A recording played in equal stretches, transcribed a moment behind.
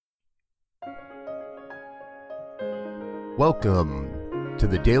Welcome to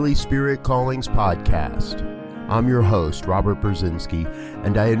the Daily Spirit Callings Podcast. I'm your host, Robert Brzezinski,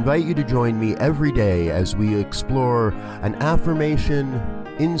 and I invite you to join me every day as we explore an affirmation,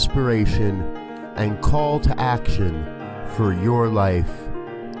 inspiration, and call to action for your life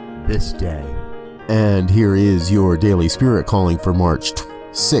this day. And here is your Daily Spirit Calling for March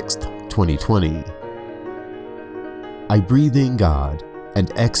 6th, 2020. I breathe in God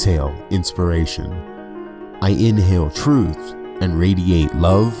and exhale inspiration. I inhale truth and radiate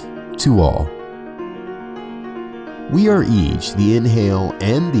love to all. We are each the inhale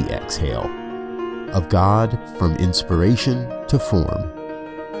and the exhale of God, from inspiration to form.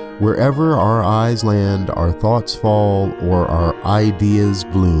 Wherever our eyes land, our thoughts fall, or our ideas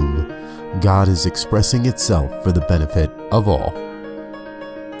bloom, God is expressing itself for the benefit of all.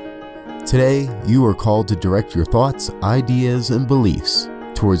 Today, you are called to direct your thoughts, ideas, and beliefs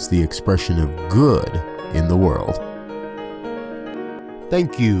towards the expression of good in the world.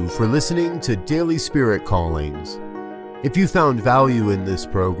 Thank you for listening to Daily Spirit Callings. If you found value in this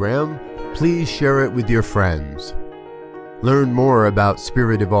program, please share it with your friends. Learn more about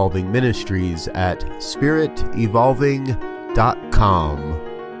Spirit Evolving Ministries at spiritevolving.com.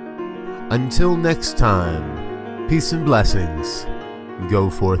 Until next time, peace and blessings. Go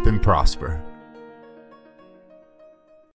forth and prosper.